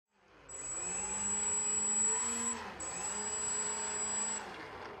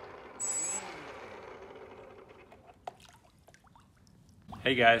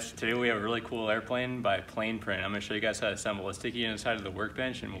Hey guys, today we have a really cool airplane by Planeprint. I'm going to show you guys how to assemble. Let's stick you inside of the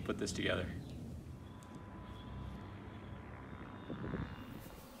workbench and we'll put this together.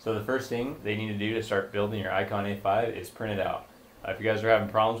 So the first thing they need to do to start building your Icon A5 is print it out. If you guys are having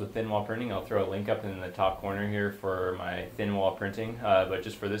problems with thin wall printing, I'll throw a link up in the top corner here for my thin wall printing. But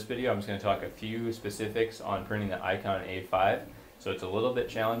just for this video, I'm just going to talk a few specifics on printing the Icon A5. So it's a little bit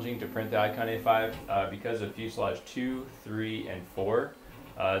challenging to print the Icon A5 because of fuselage 2, 3, and 4.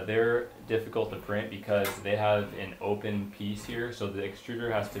 They're difficult to print because they have an open piece here, so the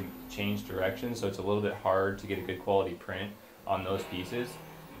extruder has to change direction, so it's a little bit hard to get a good quality print on those pieces.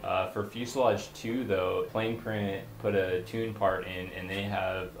 For fuselage 2 though, Planeprint put a tune part in and they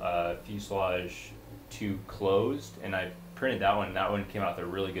have fuselage 2 closed, and I printed that one and that one came out with a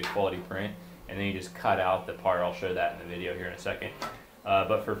really good quality print, and then you just cut out the part. I'll show that in the video here in a second.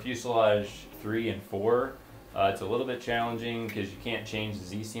 But for fuselage 3 and 4, it's a little bit challenging because you can't change the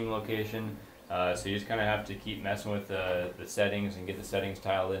Z-seam location, so you just kind of have to keep messing with the settings and get the settings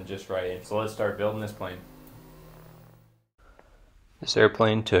tiled in just right. So let's start building this plane. This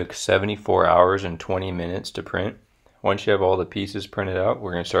airplane took 74 hours and 20 minutes to print. Once you have all the pieces printed out,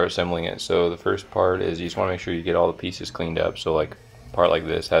 we're going to start assembling it. So the first part is you just want to make sure you get all the pieces cleaned up. So like a part like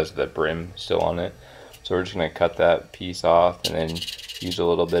this has the brim still on it. So we're just going to cut that piece off and then use a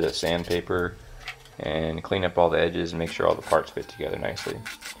little bit of sandpaper and clean up all the edges and make sure all the parts fit together nicely.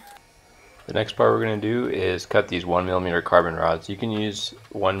 The next part we're going to do is cut these 1mm carbon rods. You can use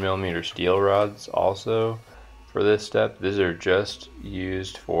 1mm steel rods also for this step. These are just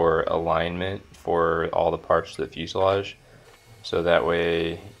used for alignment for all the parts of the fuselage, so that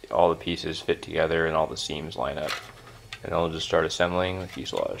way all the pieces fit together and all the seams line up. And then we'll just start assembling the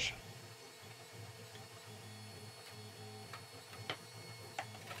fuselage.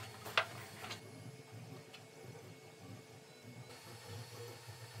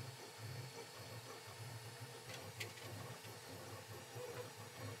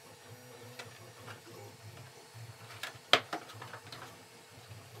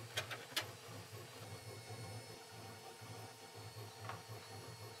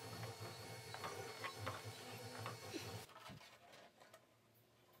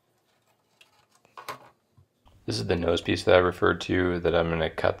 This is the nose piece that I referred to that I'm going to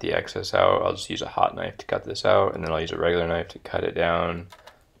cut the excess out. I'll just use a hot knife to cut this out, and then I'll use a regular knife to cut it down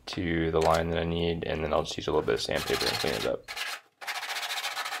to the line that I need, and then I'll just use a little bit of sandpaper and clean it up.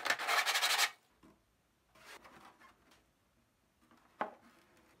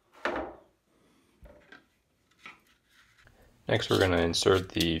 Next we're going to insert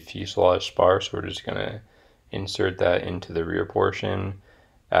the fuselage spar, so we're just going to insert that into the rear portion,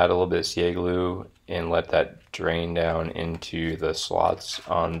 add a little bit of CA glue, and let that drain down into the slots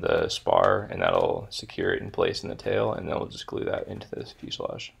on the spar, and that'll secure it in place in the tail, and then we'll just glue that into this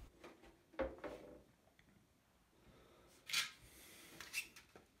fuselage.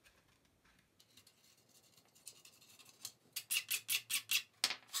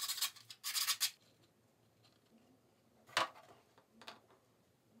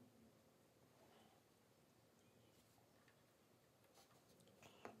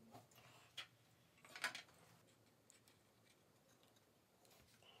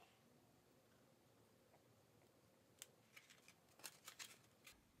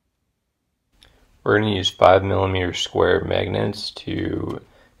 We're going to use 5mm square magnets to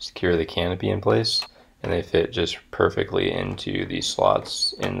secure the canopy in place, and they fit just perfectly into these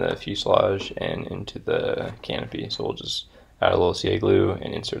slots in the fuselage and into the canopy. So we'll just add a little CA glue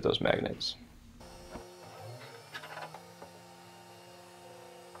and insert those magnets.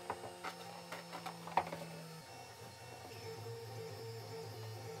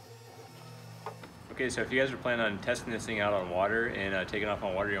 Okay, so if you guys are planning on testing this thing out on water and taking off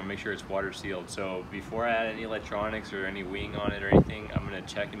on water, you want to make sure it's water sealed. So before I add any electronics or any wing on it or anything, I'm going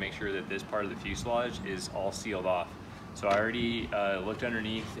to check and make sure that this part of the fuselage is all sealed off. So I already looked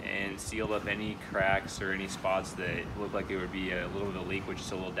underneath and sealed up any cracks or any spots that look like there would be a little bit of leak, which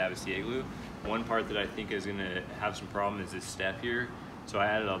is a little dab of CA glue. One part that I think is going to have some problem is this step here. So I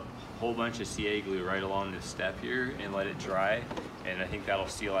added a whole bunch of CA glue right along this step here and let it dry, and I think that'll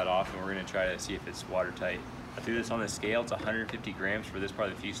seal that off, and we're going to try to see if it's watertight. I threw this on the scale. It's 150 grams for this part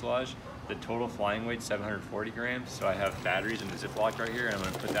of the fuselage. The total flying weight is 740 grams, so I have batteries in the Ziploc right here, and I'm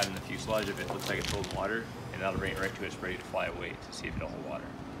going to put that in the fuselage if it looks like it's holding water, and that'll bring it right to its ready to fly weight to see if it'll hold water.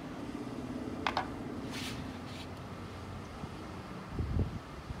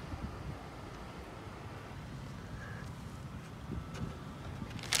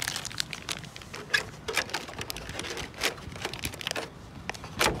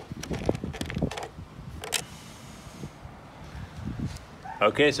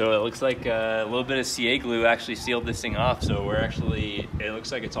 Okay, so it looks like a little bit of CA glue actually sealed this thing off. So it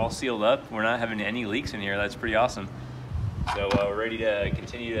looks like it's all sealed up. We're not having any leaks in here. That's pretty awesome. So we're ready to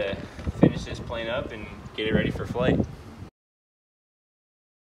continue to finish this plane up and get it ready for flight.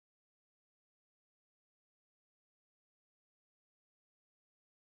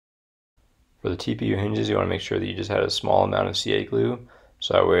 For the TPU hinges, you want to make sure that you just had a small amount of CA glue,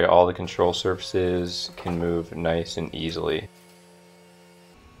 so that way all the control surfaces can move nice and easily.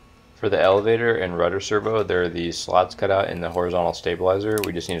 For the elevator and rudder servo, there are these slots cut out in the horizontal stabilizer.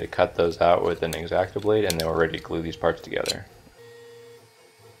 We just need to cut those out with an X-Acto blade, and then we're ready to glue these parts together.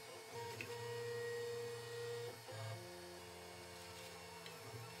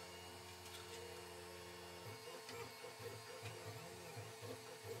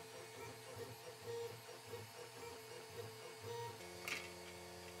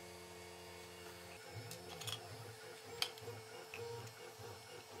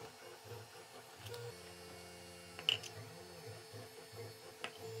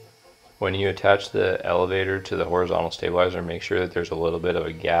 When you attach the elevator to the horizontal stabilizer, make sure that there's a little bit of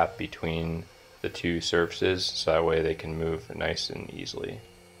a gap between the two surfaces, so that way they can move nice and easily.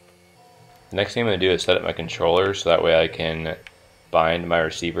 The next thing I'm going to do is set up my controller, so that way I can bind my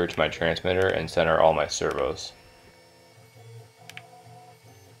receiver to my transmitter and center all my servos.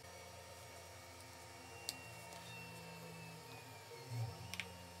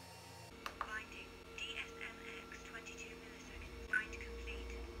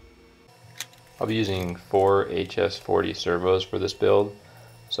 I'll be using 4 HS40 servos for this build,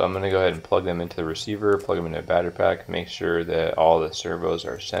 so I'm going to go ahead and plug them into the receiver, plug them into a battery pack, make sure that all the servos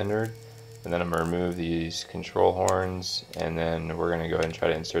are centered, and then I'm going to remove these control horns, and then we're going to go ahead and try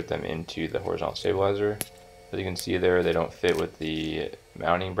to insert them into the horizontal stabilizer. As you can see there, they don't fit with the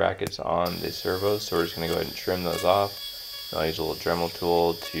mounting brackets on the servos, so we're just going to go ahead and trim those off. I'll use a little Dremel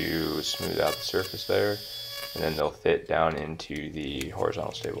tool to smooth out the surface there, and then they'll fit down into the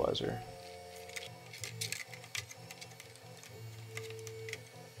horizontal stabilizer.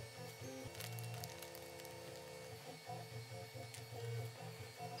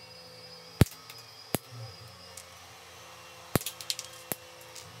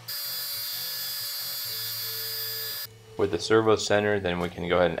 With the servos centered, then we can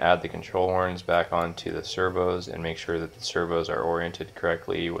go ahead and add the control horns back onto the servos and make sure that the servos are oriented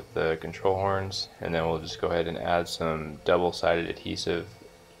correctly with the control horns. And then we'll just go ahead and add some double-sided adhesive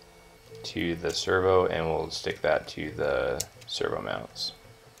to the servo, and we'll stick that to the servo mounts.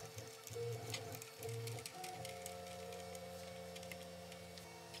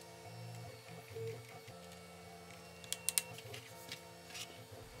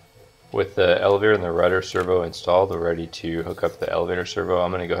 With the elevator and the rudder servo installed, we're ready to hook up the elevator servo. I'm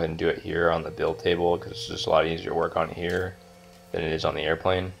going to go ahead and do it here on the build table because it's just a lot easier to work on here than it is on the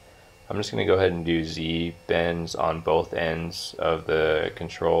airplane. I'm just going to go ahead and do Z bends on both ends of the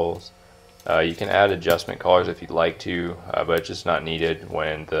controls. You can add adjustment collars if you'd like to, but it's just not needed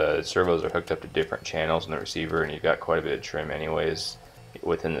when the servos are hooked up to different channels in the receiver and you've got quite a bit of trim anyways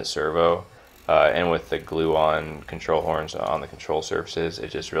within the servo. And with the glue-on control horns on the control surfaces,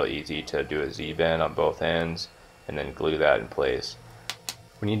 it's just really easy to do a Z-bend on both ends and then glue that in place.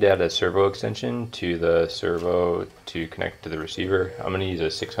 We need to add a servo extension to the servo to connect to the receiver. I'm going to use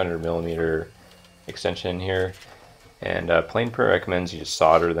a 600mm extension here, and Planeprint recommends you just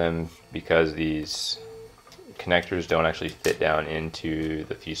solder them because these connectors don't actually fit down into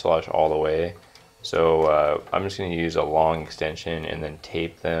the fuselage all the way. So I'm just going to use a long extension and then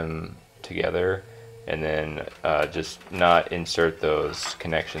tape them together, and then just not insert those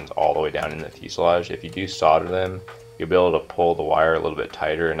connections all the way down in the fuselage. If you do solder them, you'll be able to pull the wire a little bit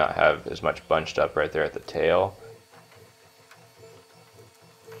tighter and not have as much bunched up right there at the tail.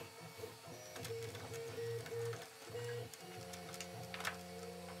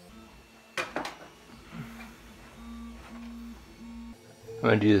 I'm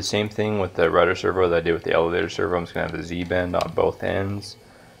going to do the same thing with the rudder servo that I did with the elevator servo. I'm just going to have the Z-bend on both ends,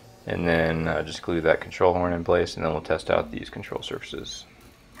 and then just glue that control horn in place, and then we'll test out these control surfaces.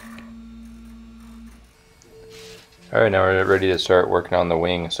 Alright, now we're ready to start working on the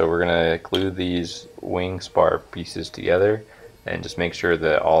wing. So we're going to glue these wing spar pieces together and just make sure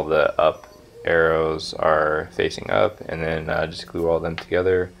that all the up arrows are facing up, and then just glue all them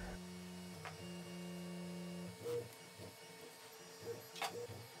together.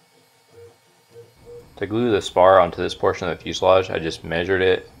 To glue the spar onto this portion of the fuselage, I just measured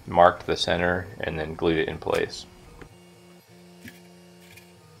it, marked the center, and then glued it in place.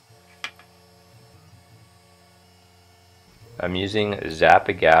 I'm using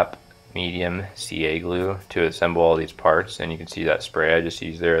Zap-A-Gap medium CA glue to assemble all these parts, and you can see that spray I just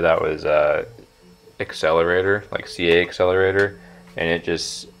used there, that was accelerator, like CA accelerator, and it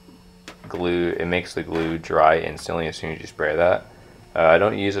just it makes the glue dry instantly as soon as you spray that. I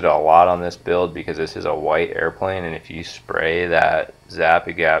don't use it a lot on this build because this is a white airplane, and if you spray that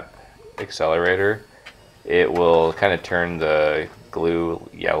Zap-A-Gap accelerator, it will kind of turn the glue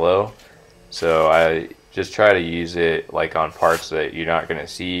yellow. So I just try to use it like on parts that you're not going to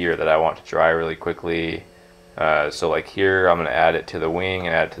see or that I want to dry really quickly. So like here, I'm going to add it to the wing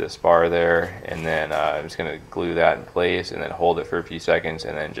and add it to the spar there, and then I'm just going to glue that in place and then hold it for a few seconds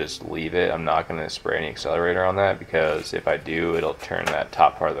and then just leave it. I'm not going to spray any accelerator on that because if I do, it'll turn that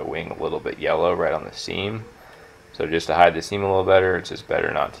top part of the wing a little bit yellow right on the seam. So just to hide the seam a little better, it's just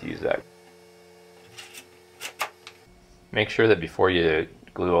better not to use that. Make sure that before you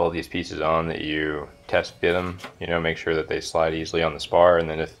glue all these pieces on that you test fit them, you know, make sure that they slide easily on the spar, and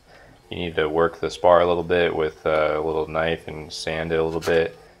then if you need to work the spar a little bit with a little knife and sand it a little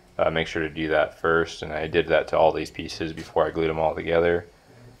bit, make sure to do that first, and I did that to all these pieces before I glued them all together.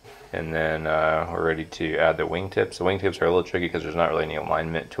 And then we're ready to add the wingtips. The wingtips are a little tricky because there's not really any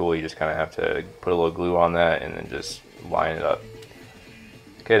alignment tool, you just kind of have to put a little glue on that and then just line it up.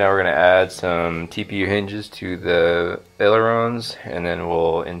 Okay, now we're going to add some TPU hinges to the ailerons, and then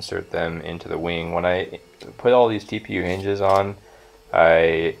we'll insert them into the wing. When I put all these TPU hinges on,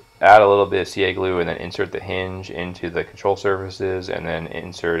 I add a little bit of CA glue and then insert the hinge into the control surfaces and then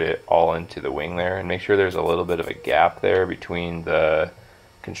insert it all into the wing there. And make sure there's a little bit of a gap there between the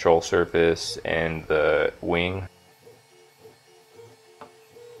control surface and the wing.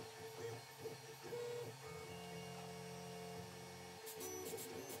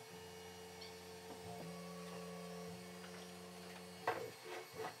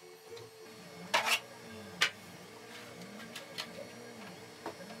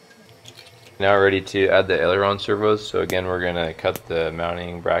 Now we're ready to add the aileron servos. So again, we're going to cut the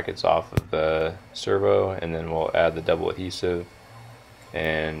mounting brackets off of the servo, and then we'll add the double adhesive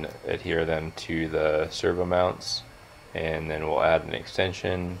and adhere them to the servo mounts, and then we'll add an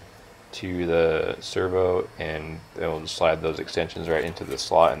extension to the servo, and then we'll just slide those extensions right into the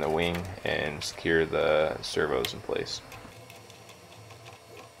slot in the wing and secure the servos in place.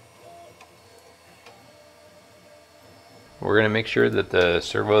 We're going to make sure that the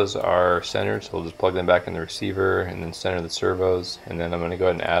servos are centered, so we'll just plug them back in the receiver and then center the servos, and then I'm going to go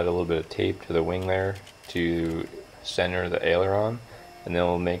ahead and add a little bit of tape to the wing there to center the aileron, and then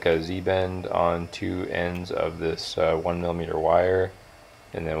we'll make a Z-bend on two ends of this 1mm wire,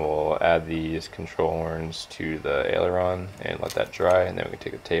 and then we'll add these control horns to the aileron and let that dry, and then we can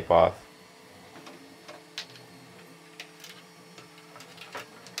take the tape off.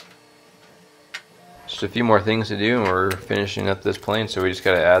 Just a few more things to do and we're finishing up this plane, so we just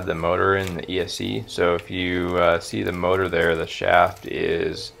got to add the motor and the ESC. So if you see the motor there, the shaft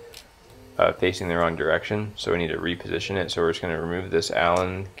is facing the wrong direction, so we need to reposition it. So we're just going to remove this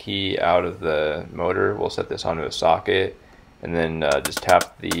Allen key out of the motor. We'll set this onto a socket and then just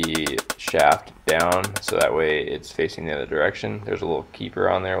tap the shaft down so that way it's facing the other direction. There's a little keeper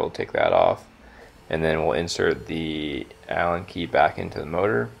on there, we'll take that off, and then we'll insert the Allen key back into the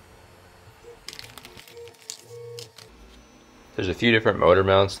motor. There's a few different motor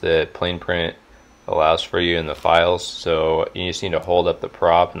mounts that Planeprint allows for you in the files, so you just need to hold up the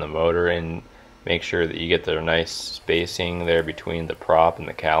prop and the motor and make sure that you get the nice spacing there between the prop and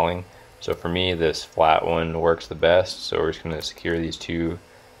the cowling. So for me, this flat one works the best, so we're just going to secure these two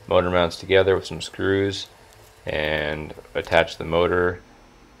motor mounts together with some screws and attach the motor,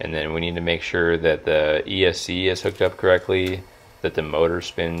 and then we need to make sure that the ESC is hooked up correctly, that the motor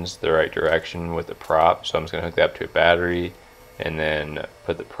spins the right direction with the prop. So I'm just going to hook that up to a battery and then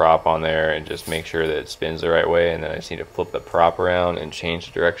put the prop on there and just make sure that it spins the right way, and then I just need to flip the prop around and change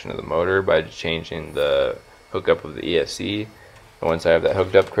the direction of the motor by just changing the hookup of the ESC. And once I have that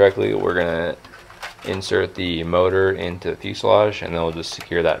hooked up correctly, we're going to insert the motor into the fuselage, and then we'll just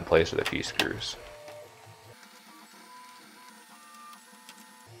secure that in place with a few screws.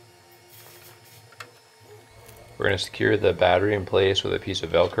 We're going to secure the battery in place with a piece of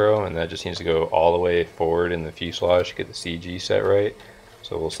velcro, and that just needs to go all the way forward in the fuselage to get the CG set right.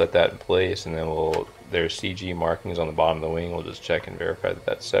 So we'll set that in place, and then there's CG markings on the bottom of the wing. We'll just check and verify that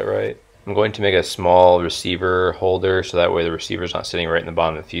that's set right. I'm going to make a small receiver holder so that way the receiver's not sitting right in the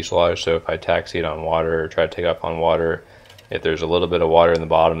bottom of the fuselage. So if I taxi it on water or try to take off on water, if there's a little bit of water in the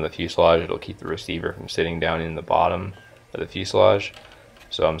bottom of the fuselage, it'll keep the receiver from sitting down in the bottom of the fuselage.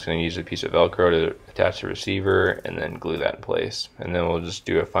 So I'm just going to use a piece of velcro to attach the receiver and then glue that in place. And then we'll just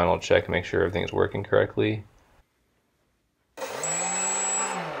do a final check and make sure everything's working correctly.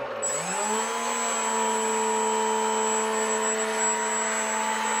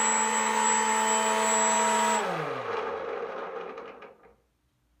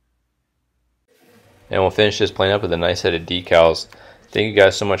 And we'll finish this plane up with a nice set of decals. Thank you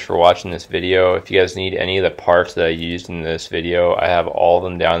guys so much for watching this video. If you guys need any of the parts that I used in this video, I have all of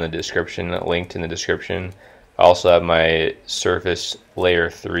them down in the description, linked in the description. I also have my surface layer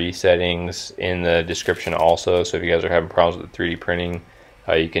 3 settings in the description also, so if you guys are having problems with 3D printing,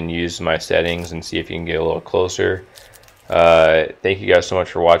 you can use my settings and see if you can get a little closer. Thank you guys so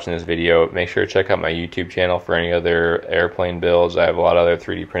much for watching this video. Make sure to check out my YouTube channel for any other airplane builds. I have a lot of other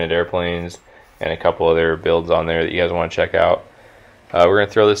 3D printed airplanes and a couple other builds on there that you guys want to check out. We're going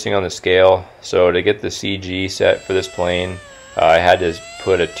to throw this thing on the scale. So to get the CG set for this plane, I had to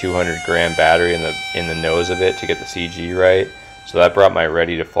put a 200-gram battery in the nose of it to get the CG right. So that brought my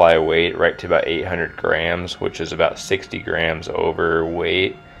ready to fly weight right to about 800 grams, which is about 60 grams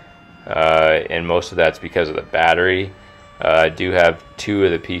overweight. And most of that's because of the battery. I do have 2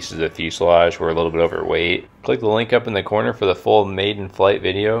 of the pieces of fuselage were a little bit overweight. Click the link up in the corner for the full maiden flight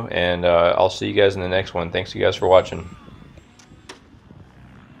video, and I'll see you guys in the next one. Thanks you guys for watching.